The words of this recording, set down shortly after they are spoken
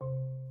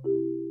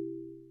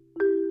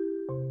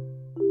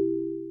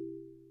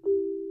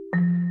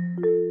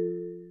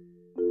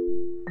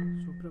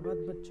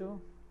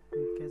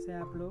कैसे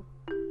हैं आप लोग?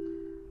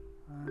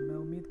 मैं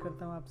उम्मीद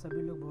करता हूँ आप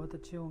सभी लोग बहुत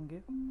अच्छे होंगे।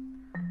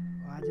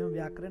 आज हम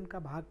व्याकरण का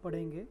भाग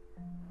पढ़ेंगे।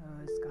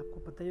 इसका आपको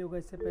पता ही होगा,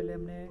 इससे पहले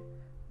हमने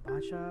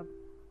भाषा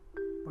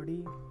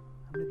पढ़ी,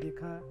 हमने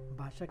देखा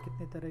भाषा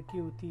कितने तरह की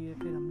होती है,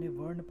 फिर हमने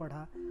वर्ण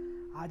पढ़ा।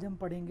 आज हम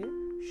पढ़ेंगे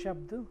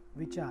शब्द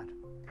विचार।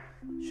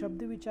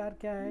 शब्द विचार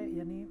क्या है,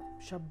 यानी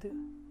शब्द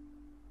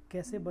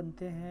कैसे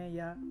बनते हैं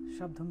या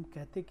शब्द हम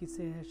कहते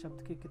किसे हैं,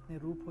 शब्द के कितने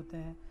रूप होते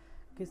हैं,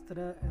 किस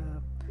तरह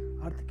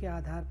अर्थ के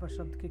आधार पर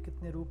शब्द के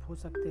कितने रूप हो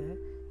सकते हैं,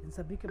 इन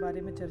सभी के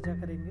बारे में चर्चा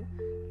करेंगे।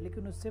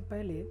 लेकिन उससे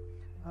पहले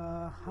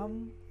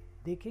हम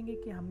देखेंगे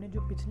कि हमने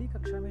जो पिछली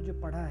कक्षा में जो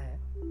पढ़ा है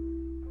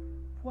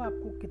वो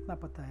आपको कितना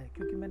पता है,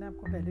 क्योंकि मैंने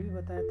आपको पहले भी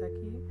बताया था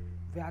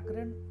कि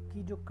व्याकरण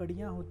की जो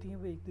कड़ियाँ होती हैं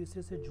वो एक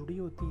दूसरे से जुड़ी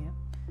होती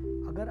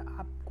हैं। अगर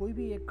आप कोई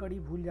भी एक कड़ी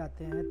भूल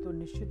जाते हैं तो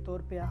निश्चित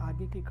तौर पे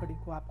आगे की कड़ी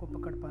को आपको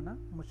पकड़ पाना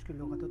मुश्किल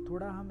होगा। तो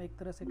थोड़ा हम एक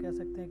तरह से कह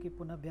सकते हैं कि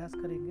पुनर्अभ्यास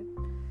करेंगे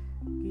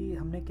कि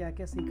हमने क्या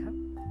क्या सीखा।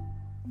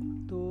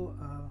 तो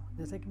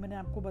जैसा कि मैंने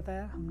आपको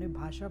बताया, हमने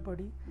भाषा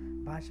पढ़ी।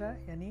 भाषा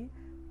यानी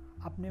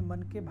अपने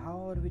मन के भाव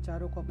और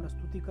विचारों का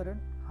प्रस्तुतिकरण।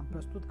 हम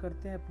प्रस्तुत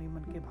करते हैं अपने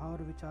मन के भाव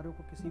और विचारों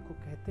को, किसी को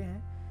कहते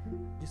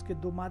हैं, जिसके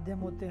दो माध्यम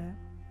होते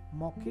हैं,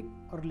 मौखिक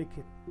और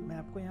लिखित। मैं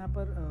आपको यहाँ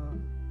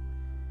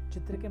पर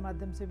चित्र के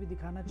माध्यम से भी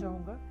दिखाना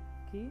चाहूँगा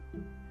कि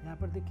यहाँ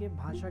पर देखिए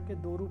भाषा के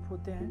दो रूप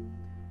होते हैं,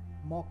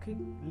 मौखिक,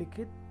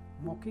 लिखित।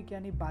 मौखिक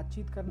यानी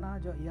बातचीत करना,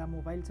 जो या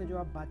मोबाइल से जो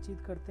आप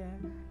बातचीत करते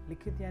हैं।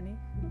 लिखित यानी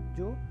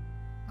जो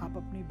आप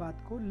अपनी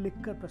बात को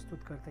लिखकर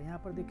प्रस्तुत करते हैं। यहाँ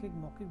पर देखिए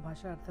मौखिक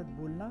भाषा अर्थात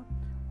बोलना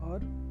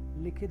और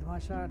लिखित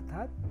भाषा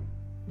अर्थात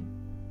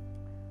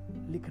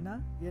लिखना,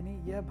 यानी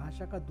यह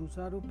भाषा का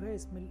दूसरा रूप है।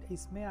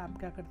 इसमें आप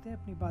क्या करते हैं,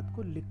 अपनी बात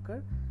को लिखकर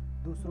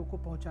दूसरों को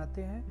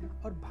पहुंचाते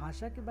हैं। और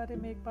भाषा के बारे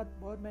में एक बात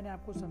और मैंने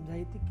आपको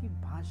समझाई थी कि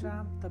भाषा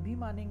हम तभी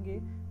मानेंगे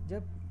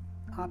जब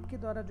आपके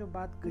द्वारा जो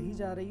बात कही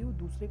जा रही हो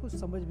दूसरे को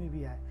समझ में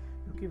भी आए।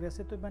 क्योंकि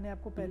वैसे तो मैंने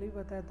आपको पहले भी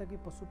बताया था कि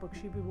पशु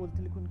पक्षी भी बोलते,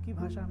 लेकिन उनकी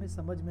भाषा हमें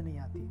समझ में नहीं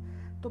आती।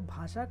 तो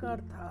भाषा का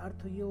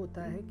अर्थ ये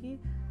होता है कि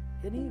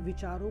यानी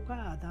विचारों का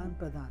आदान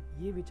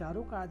प्रदान। ये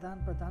विचारों का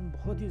आदान प्रदान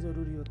बहुत ही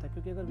ज़रूरी होता है,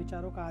 क्योंकि अगर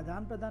विचारों का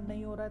आदान प्रदान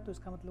नहीं हो रहा है तो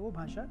इसका मतलब वो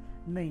भाषा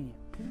नहीं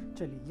है।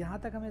 चलिए, यहाँ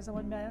तक हमें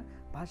समझ में आया।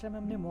 भाषा में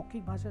हमने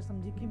मौखिक भाषा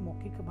समझी कि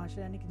मौखिक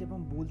भाषा यानी कि जब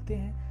हम बोलते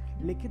हैं।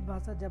 लिखित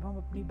भाषा जब हम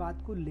अपनी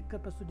बात को लिखकर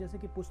प्रस्तुत, जैसे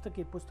कि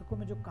पुस्तकों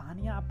में जो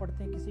कहानियाँ आप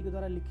पढ़ते हैं किसी के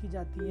द्वारा लिखी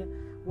जाती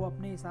हैं, वो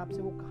अपने हिसाब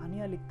से वो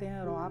कहानियाँ लिखते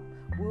हैं और आप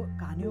वो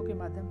कहानियों के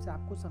माध्यम से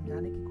आपको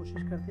समझाने की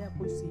कोशिश करते हैं,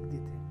 कोई सीख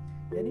देते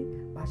हैं।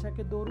 यानी भाषा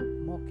के दो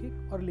रूप,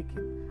 मौखिक और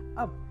लिखित।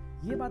 अब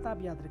ये बात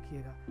आप याद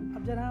रखिएगा।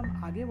 अब जरा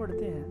हम आगे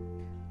बढ़ते हैं।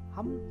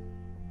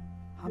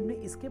 हमने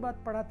इसके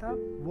बाद पढ़ा था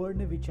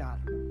वर्ण विचार,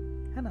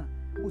 है ना।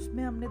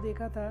 उसमें हमने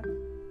देखा था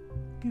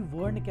कि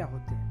वर्ण क्या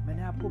होते हैं।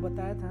 मैंने आपको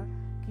बताया था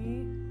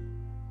कि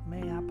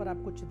मैं यहाँ पर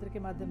आपको चित्र के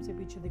माध्यम से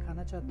पीछे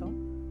दिखाना चाहता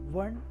हूँ।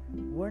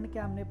 वर्ण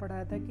क्या हमने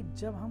पढ़ाया था कि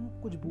जब हम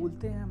कुछ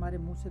बोलते हैं, हमारे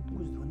मुंह से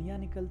कुछ ध्वनियाँ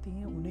निकलती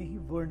हैं, उन्हें ही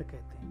वर्ण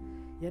कहते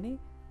हैं। यानी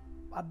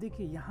अब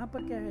देखिए यहाँ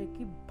पर क्या है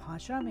कि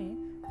भाषा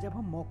में जब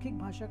हम मौखिक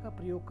भाषा का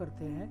प्रयोग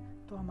करते हैं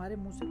तो हमारे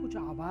मुंह से कुछ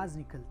आवाज़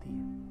निकलती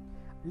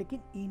है, लेकिन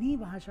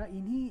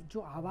इन्हीं जो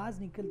आवाज़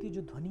निकलती,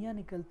 जो ध्वनियाँ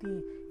निकलती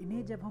हैं,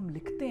 इन्हें जब हम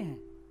लिखते हैं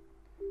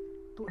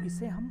तो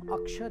इसे हम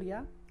अक्षर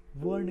या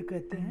वर्ण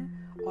कहते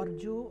हैं। और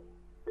जो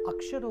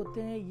अक्षर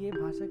होते हैं ये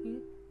भाषा की,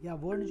 या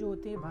वर्ण जो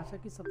होते हैं भाषा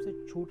की सबसे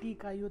छोटी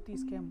इकाई होती है,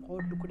 इसके हम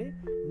और टुकड़े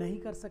नहीं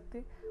कर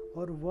सकते।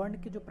 और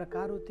वर्ण के जो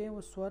प्रकार होते हैं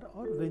वो स्वर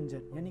और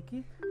व्यंजन, यानी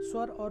कि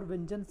स्वर और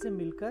व्यंजन से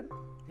मिलकर,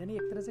 यानी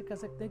एक तरह से कह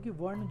सकते हैं कि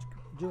वर्ण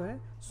जो है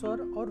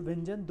स्वर और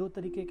व्यंजन दो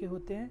तरीके के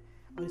होते हैं।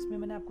 और इसमें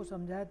मैंने आपको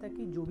समझाया था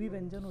कि जो भी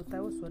व्यंजन होता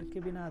है वो स्वर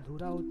के बिना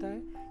अधूरा होता है,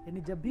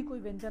 यानी जब भी कोई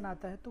व्यंजन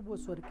आता है तो वो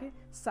स्वर के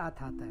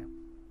साथ आता है।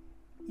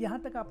 यहाँ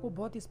तक आपको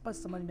बहुत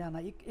स्पष्ट समझ में आना।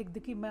 एक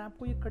देखिए, मैं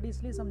आपको ये कड़ी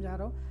इसलिए समझा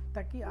रहा हूँ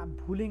ताकि आप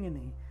भूलेंगे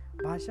नहीं।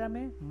 भाषा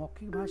में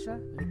मौखिक भाषा,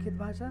 लिखित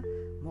भाषा।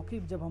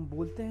 मौखिक जब हम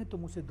बोलते हैं तो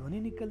मुँह से ध्वनि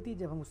निकलती है,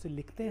 जब हम उसे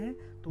लिखते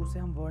हैं तो उसे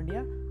हम वर्ण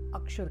या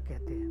अक्षर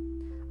कहते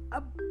हैं।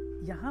 अब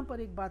यहाँ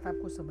पर एक बात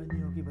आपको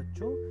समझनी होगी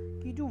बच्चों,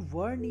 कि जो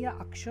वर्ण या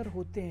अक्षर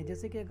होते हैं,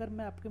 जैसे कि अगर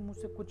मैं आपके मुँह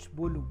से कुछ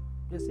बोलूँ,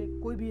 जैसे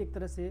कोई भी एक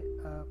तरह से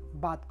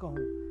बात कहूँ,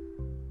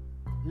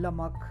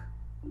 लमक,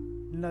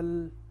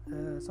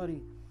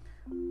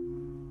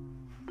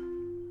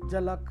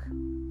 जलक,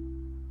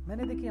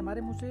 मैंने देखिए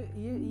हमारे मुंह से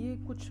ये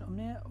कुछ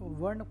हमने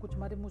वर्ण, कुछ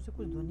हमारे मुंह से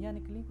कुछ ध्वनियाँ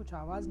निकली, कुछ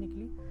आवाज़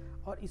निकली,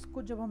 और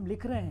इसको जब हम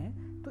लिख रहे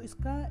हैं तो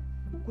इसका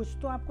कुछ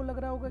तो आपको लग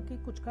रहा होगा कि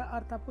कुछ का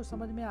अर्थ आपको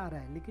समझ में आ रहा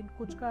है, लेकिन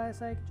कुछ का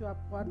ऐसा है कि जो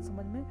आपको अर्थ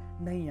समझ में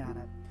नहीं आ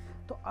रहा है।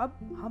 तो अब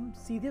हम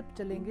सीधे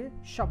चलेंगे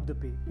शब्द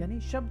पे, यानी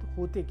शब्द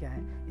होते क्या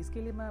हैं।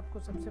 इसके लिए मैं आपको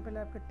सबसे पहले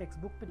आपके टेक्स्ट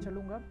बुक पे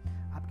चलूँगा।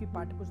 आपकी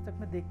पाठ्यपुस्तक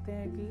में देखते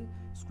हैं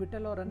कि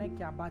स्क्विटल और अनय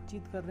क्या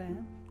बातचीत कर रहे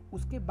हैं।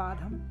 उसके बाद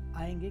हम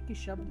आएंगे कि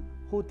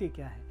शब्द होते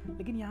क्या है।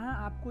 लेकिन यहाँ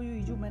आपको ये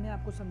जो मैंने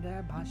आपको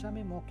समझाया, भाषा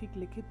में मौखिक,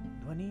 लिखित,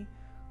 ध्वनि,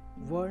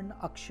 वर्ण,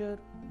 अक्षर,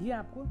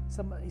 ये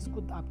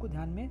इसको आपको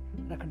ध्यान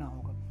में रखना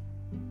होगा।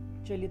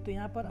 चलिए, तो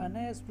यहाँ पर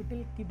अनय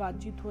स्क्विटल की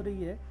बातचीत हो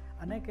रही है।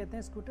 अनय कहते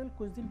हैं, स्क्विटल,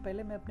 कुछ दिन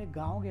पहले मैं अपने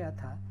गाँव गया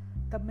था,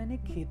 तब मैंने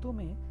खेतों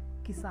में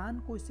किसान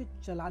को इसे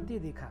चलाते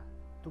देखा।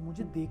 तो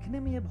मुझे देखने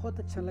में ये बहुत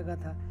अच्छा लगा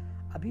था।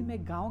 अभी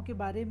मैं गांव के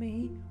बारे में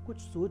ही कुछ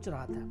सोच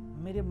रहा था,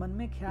 मेरे मन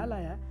में ख्याल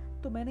आया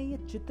तो मैंने ये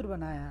चित्र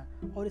बनाया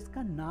और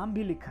इसका नाम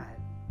भी लिखा है।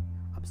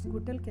 अब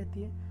स्क्विटल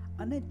कहती है,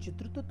 अने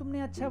चित्र तो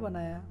तुमने अच्छा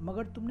बनाया,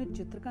 मगर तुमने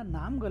चित्र का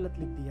नाम गलत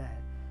लिख दिया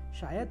है।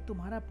 शायद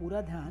तुम्हारा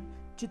पूरा ध्यान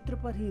चित्र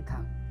पर ही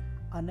था।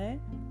 अने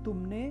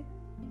तुमने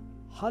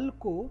हल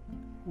को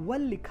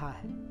वल लिखा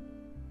है।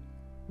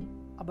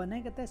 अब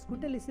अनय कहता है,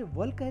 स्क्विटल इसे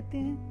वल कहते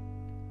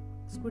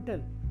हैं?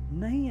 स्क्विटल,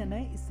 नहीं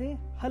अनय, इसे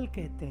हल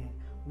कहते हैं।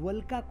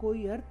 वल का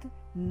कोई अर्थ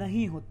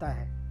नहीं होता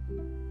है।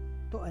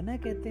 तो अनय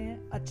कहते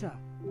हैं, अच्छा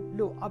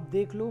लो अब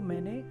देख लो,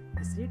 मैंने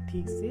इसे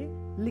ठीक से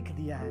लिख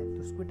दिया है।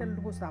 तो स्क्विटल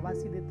को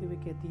शाबाशी देते हुए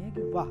कहती हैं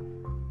कि वाह,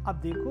 अब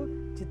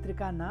देखो चित्र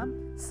का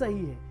नाम सही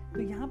है।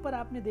 तो यहाँ पर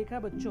आपने देखा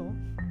बच्चों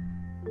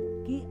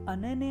कि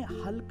अनय ने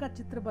हल का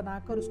चित्र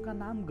बनाकर उसका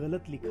नाम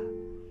गलत लिखा,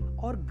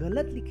 और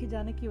गलत लिखे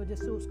जाने की वजह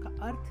से उसका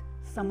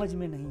अर्थ समझ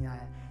में नहीं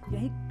आया।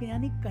 यही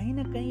यानी कहीं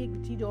ना कहीं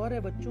एक चीज और है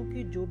बच्चों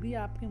की, जो भी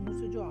आपके मुंह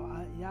से जो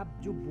आप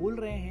जो बोल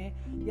रहे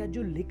हैं या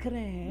जो लिख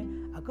रहे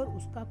हैं, अगर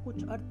उसका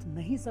कुछ अर्थ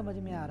नहीं समझ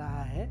में आ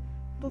रहा है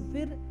तो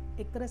फिर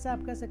एक तरह से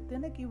आप कह सकते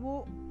हैं ना कि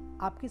वो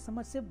आपकी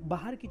समझ से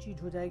बाहर की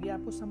चीज हो जाएगी।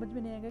 आपको समझ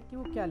में नहीं आएगा कि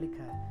वो क्या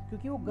लिखा है,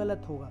 क्योंकि वो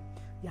गलत होगा।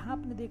 यहाँ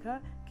आपने देखा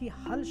कि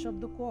हल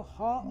शब्द को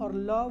ह और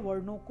ल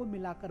वर्णों को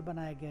मिलाकर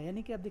बनाया गया।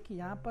 यानी कि अब देखिए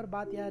यहाँ पर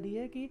बात यह आ रही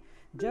है कि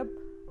जब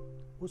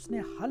उसने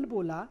हल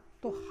बोला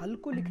तो हल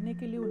को लिखने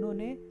के लिए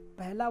उन्होंने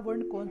पहला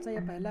वर्ण कौन सा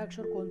या पहला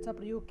अक्षर कौन सा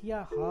प्रयोग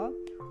किया, ह,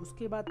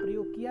 उसके बाद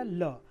प्रयोग किया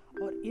ल,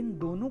 और इन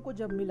दोनों को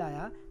जब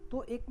मिलाया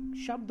तो एक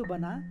शब्द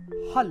बना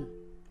हल।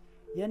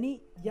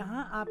 यानी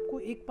यहाँ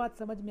आपको एक बात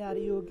समझ में आ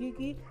रही होगी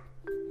कि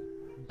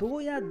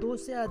दो या दो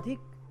से अधिक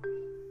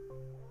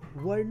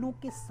वर्णों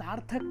के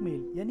सार्थक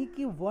मेल, यानी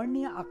कि वर्ण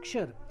या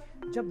अक्षर,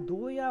 जब दो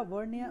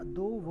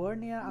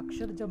वर्ण या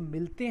अक्षर जब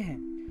मिलते हैं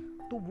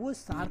तो वो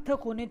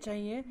सार्थक होने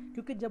चाहिए,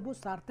 क्योंकि जब वो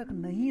सार्थक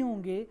नहीं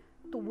होंगे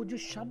तो वो जो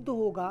शब्द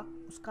होगा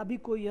उसका भी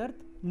कोई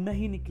अर्थ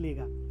नहीं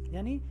निकलेगा।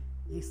 यानी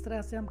इस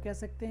तरह से हम कह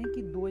सकते हैं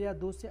कि दो या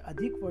दो से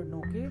अधिक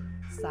वर्णों के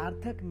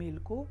सार्थक मेल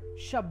को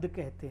शब्द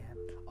कहते हैं,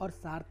 और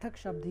सार्थक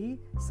शब्द ही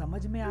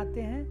समझ में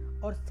आते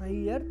हैं और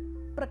सही अर्थ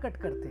प्रकट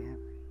करते हैं।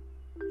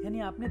 यानी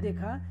आपने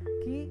देखा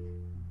कि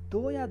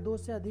दो या दो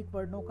से अधिक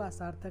वर्णों का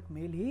सार्थक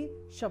मेल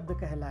ही शब्द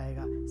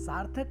कहलाएगा।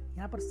 सार्थक,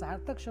 यहाँ पर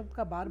सार्थक शब्द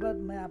का बार बार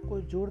मैं आपको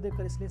जोर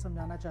देकर इसलिए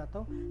समझाना चाहता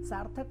हूँ,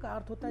 सार्थक का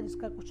अर्थ होता है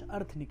जिसका कुछ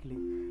अर्थ निकले,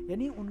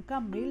 यानी उनका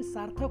मेल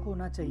सार्थक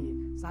होना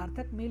चाहिए।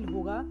 सार्थक मेल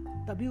होगा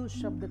तभी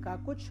उस शब्द का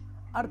कुछ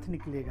अर्थ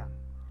निकलेगा।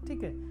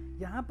 ठीक है,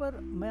 यहाँ पर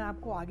मैं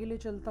आपको आगे ले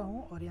चलता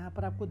हूँ और यहाँ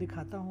पर आपको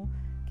दिखाता हूँ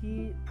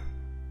कि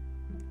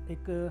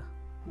एक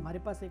हमारे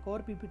पास एक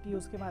और पीपीटी है,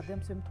 उसके माध्यम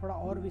से हम थोड़ा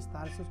और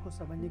विस्तार से उसको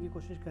समझने की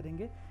कोशिश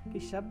करेंगे कि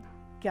शब्द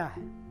क्या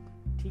है।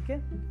 ठीक है,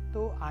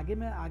 तो आगे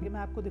मैं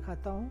आपको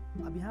दिखाता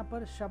हूँ। अब यहाँ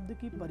पर शब्द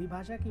की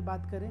परिभाषा की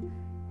बात करें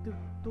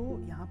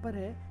तो यहाँ पर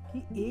है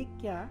कि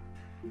एक या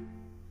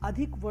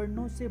अधिक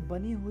वर्णों से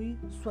बनी हुई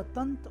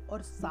स्वतंत्र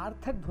और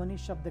सार्थक ध्वनि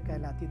शब्द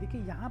कहलाती है।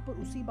 देखिए यहाँ पर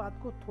उसी बात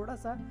को थोड़ा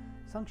सा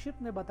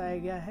संक्षिप्त में बताया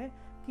गया है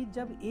कि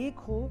जब एक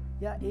हो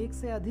या एक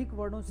से अधिक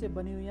वर्णों से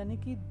बनी हुई, यानी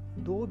कि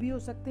दो भी हो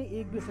सकते हैं,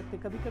 एक भी हो सकते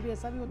हैं। कभी कभी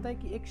ऐसा भी होता है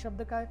कि एक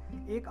शब्द का,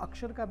 एक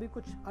अक्षर का भी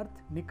कुछ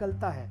अर्थ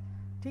निकलता है।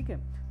 ठीक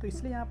है, तो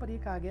इसलिए यहाँ पर ये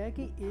कहा गया है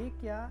कि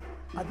एक या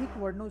अधिक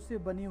वर्णों से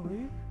बनी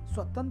हुई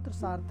स्वतंत्र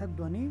सार्थक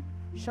ध्वनि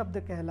शब्द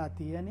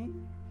कहलाती है। यानी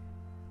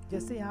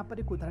जैसे यहाँ पर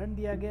एक उदाहरण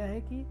दिया गया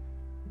है कि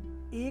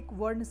एक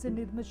वर्ण से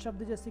निर्मित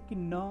शब्द जैसे कि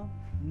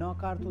न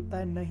का अर्थ होता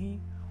है नहीं।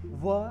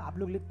 व आप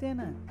लोग लिखते हैं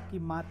ना कि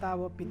माता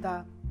व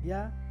पिता,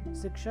 या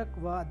शिक्षक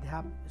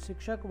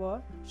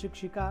व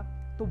शिक्षिका,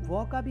 तो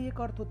व का भी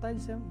एक अर्थ होता है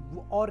जिसे हम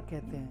वो और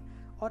कहते हैं।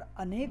 और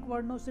अनेक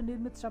वर्णों से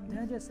निर्मित शब्द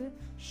हैं जैसे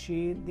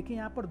शेर। देखिए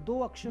यहाँ पर दो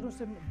अक्षरों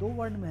से, दो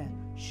वर्ण में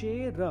है,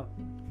 शेर,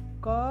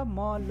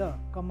 कमल,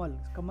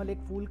 कमल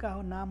एक फूल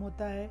का नाम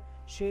होता है,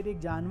 शेर एक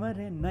जानवर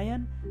है,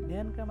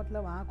 नयन का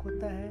मतलब आंख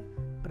होता है,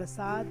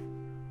 प्रसाद,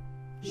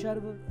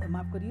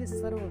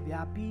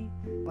 सर्वव्यापी,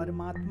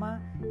 परमात्मा।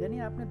 यानी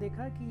आपने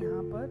देखा कि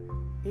यहाँ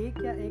पर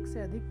एक या एक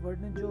से अधिक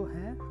वर्ण जो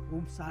हैं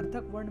वो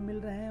सार्थक वर्ण मिल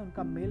रहे हैं,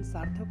 उनका मेल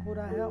सार्थक हो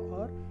रहा है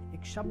और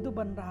एक शब्द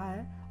बन रहा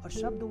है, और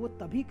शब्द वो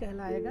तभी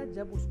कहलाएगा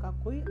जब उसका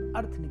कोई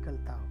अर्थ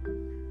निकलता हो।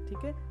 ठीक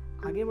है,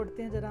 आगे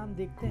बढ़ते हैं, जरा हम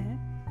देखते हैं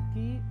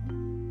कि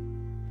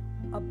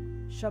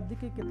अब शब्द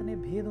के कितने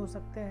भेद हो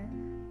सकते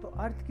हैं। तो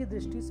अर्थ की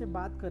दृष्टि से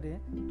बात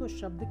करें तो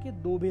शब्द के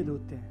दो भेद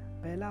होते हैं।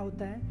 पहला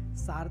होता है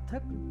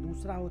सार्थक,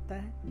 दूसरा होता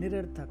है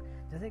निरर्थक।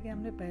 जैसे कि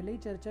हमने पहले ही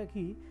चर्चा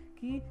की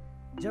कि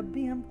जब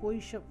भी हम कोई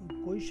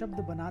शब्द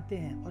बनाते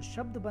हैं, और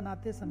शब्द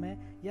बनाते समय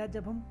या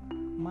जब हम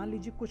मान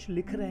लीजिए कुछ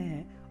लिख रहे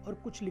हैं और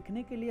कुछ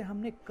लिखने के लिए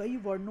हमने कई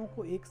वर्णों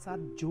को एक साथ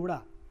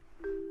जोड़ा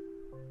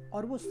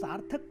और वो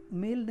सार्थक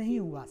मेल नहीं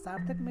हुआ,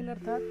 सार्थक मेल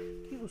अर्थात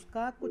कि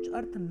उसका कुछ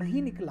अर्थ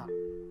नहीं निकला,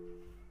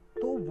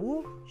 तो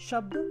वो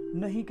शब्द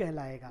नहीं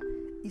कहलाएगा।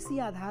 इसी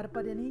आधार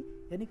पर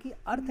यानी कि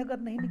अर्थ अगर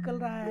नहीं निकल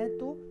रहा है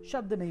तो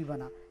शब्द नहीं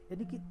बना।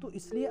 यानी कि तो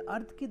इसलिए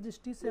अर्थ की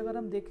दृष्टि से अगर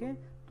हम देखें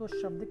तो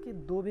शब्द के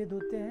दो भेद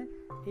होते हैं,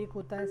 एक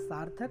होता है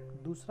सार्थक,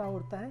 दूसरा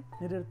होता है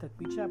निरर्थक।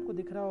 पीछे आपको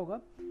दिख रहा होगा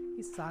कि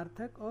कि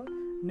सार्थक और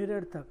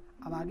निरर्थक।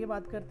 अब आगे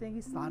बात करते हैं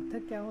कि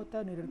सार्थक क्या होता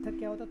है, निरर्थक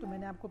क्या होता है। तो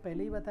मैंने आपको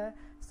पहले ही बताया,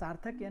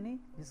 सार्थक यानी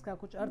जिसका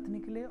कुछ अर्थ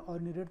निकले और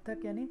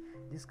निरर्थक यानी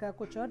जिसका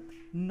कुछ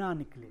अर्थ ना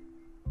निकले।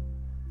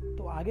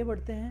 तो आगे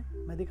बढ़ते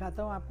हैं, मैं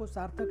दिखाता हूँ आपको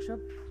सार्थक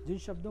शब्द। जिन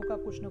शब्दों का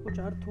कुछ न कुछ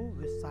अर्थ हो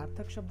वे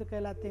सार्थक शब्द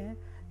कहलाते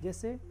हैं।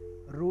 जैसे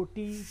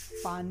रोटी,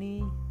 पानी,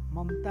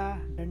 ममता,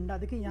 डंडा।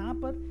 देखिए यहाँ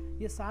पर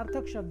ये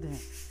सार्थक शब्द हैं।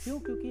 क्यों?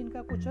 क्योंकि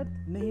इनका कुछ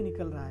अर्थ नहीं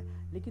निकल रहा है।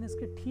 लेकिन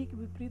इसके ठीक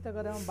विपरीत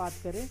अगर हम बात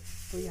करें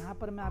तो यहाँ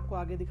पर मैं आपको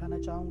आगे दिखाना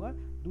चाहूँगा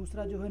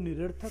दूसरा जो है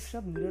निरर्थक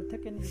शब्द।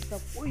 निरर्थक यानी जिसका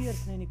कोई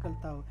अर्थ नहीं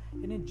निकलता हो,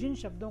 यानी जिन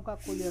शब्दों का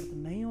कोई अर्थ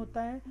नहीं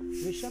होता है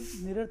वे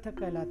शब्द निरर्थक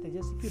कहलाते हैं।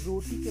 जैसे कि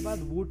रोटी के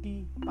बाद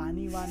वोटी,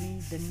 पानी वानी,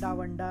 डंडा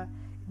वंडा,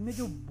 इनमें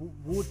जो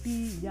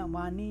वोटी या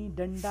वानी,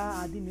 डंडा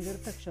आदि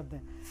निरर्थक शब्द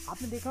हैं।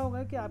 आपने देखा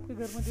होगा कि आपके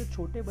घर में जो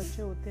छोटे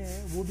बच्चे होते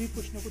हैं वो भी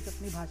कुछ न कुछ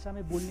अपनी भाषा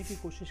में बोलने की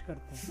कोशिश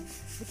करते हैं,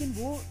 लेकिन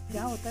वो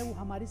क्या होता है, वो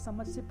हमारी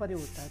समझ से परे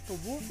होता है, तो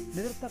वो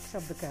निरर्थक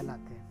शब्द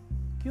कहलाते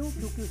हैं। क्यों?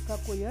 क्योंकि उसका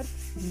कोई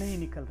अर्थ नहीं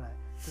निकल रहा है।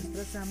 तो इस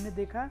तरह से हमने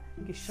देखा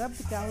कि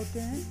शब्द क्या होते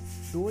हैं,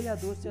 दो या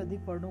दो से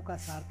अधिक वर्णों का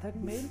सार्थक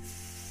मेल,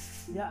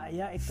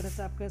 या एक तरह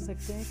से आप कह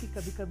सकते हैं कि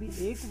कभी कभी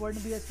एक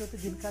वर्ण भी ऐसे होते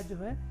हैं जिनका जो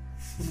है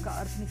उनका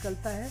अर्थ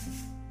निकलता है,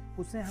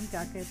 उसे हम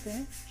क्या कहते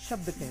हैं,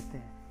 शब्द कहते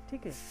हैं।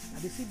 ठीक है,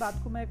 अब इसी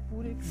बात को मैं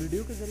पूरे एक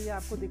वीडियो के जरिए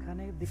आपको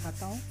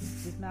दिखाता हूँ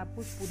जिसमें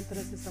आपको पूरी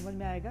तरह से समझ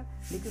में आएगा।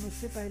 लेकिन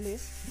उससे पहले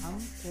हम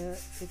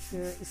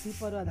एक इसी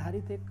पर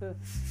आधारित एक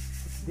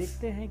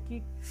देखते हैं कि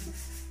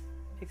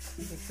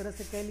एक तरह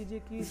से कह लीजिए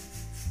कि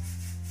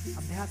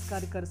अभ्यास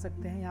कार्य कर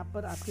सकते हैं। यहाँ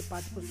पर आपके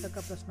पाठ्य पुस्तक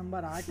का प्रश्न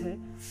नंबर 8 है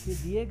कि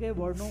दिए गए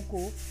वर्णों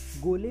को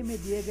गोले में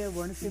दिए गए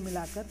वर्ण से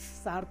मिलाकर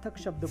सार्थक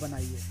शब्द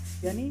बनाइए।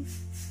 यानी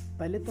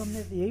पहले तो हमने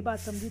यही बात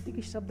समझी थी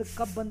कि शब्द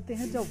कब बनते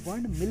हैं, जब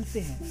वर्ण मिलते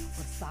हैं,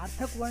 और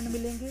सार्थक वर्ण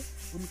मिलेंगे,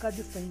 उनका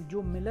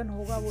जो मिलन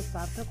होगा वो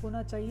सार्थक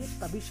होना चाहिए,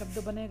 तभी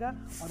शब्द बनेगा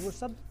और वो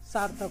शब्द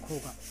सार्थक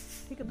होगा।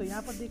 ठीक है, तो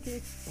यहाँ पर देखिए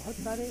एक बहुत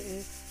सारे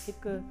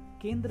एक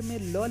केंद्र में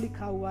ल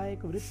लिखा हुआ है,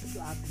 एक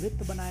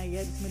वृत्त बनाया गया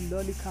है जिसमें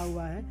ल लिखा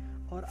हुआ है,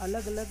 और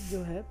अलग अलग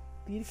जो है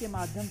तीर के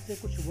माध्यम से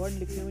कुछ वर्ण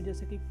लिखे हुए,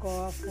 जैसे कि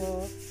क, फ,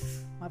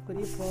 माफ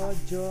करिए, फ,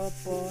 ज,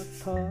 प,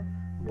 थ,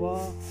 ब,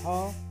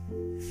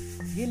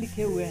 ह, ये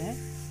लिखे हुए हैं।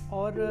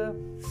 और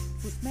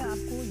उसमें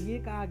आपको ये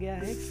कहा गया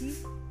है कि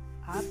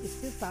आप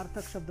इससे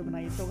सार्थक शब्द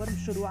बनाइए। तो अगर हम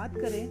शुरुआत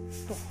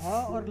करें तो ह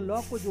और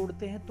ल को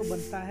जोड़ते हैं तो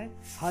बनता है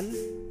हल,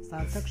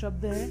 सार्थक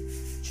शब्द है।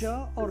 च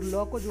और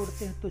ल को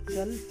जोड़ते हैं तो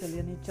चल, चल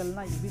यानी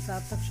चलना, ये भी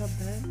सार्थक शब्द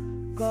है।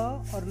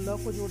 क और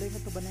ल को जोड़ेंगे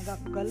तो बनेगा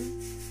कल,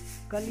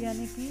 कल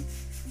यानी कि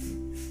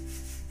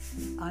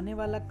आने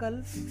वाला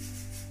कल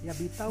या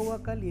बीता हुआ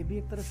कल, ये भी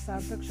एक तरह से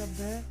सार्थक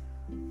शब्द है।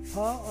 फ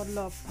और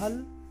ल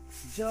फल,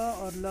 ज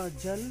और ल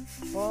जल,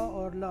 प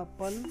और ल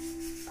पल,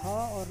 थ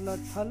और ल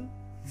थल,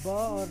 ब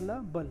और ल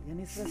बल।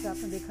 यानी इस तरह से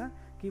आपने देखा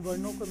कि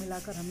वर्णों को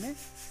मिलाकर हमने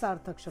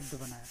सार्थक शब्द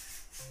बनाया।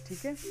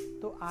 ठीक है,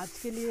 तो आज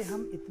के लिए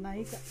हम इतना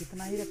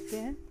ही रखते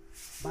हैं।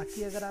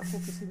 बाकी अगर आपको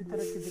किसी भी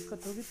तरह की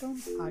दिक्कत होगी तो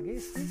हम आगे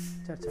इस पर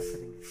चर्चा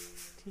करेंगे।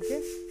 ठीक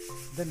है,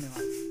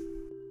 धन्यवाद।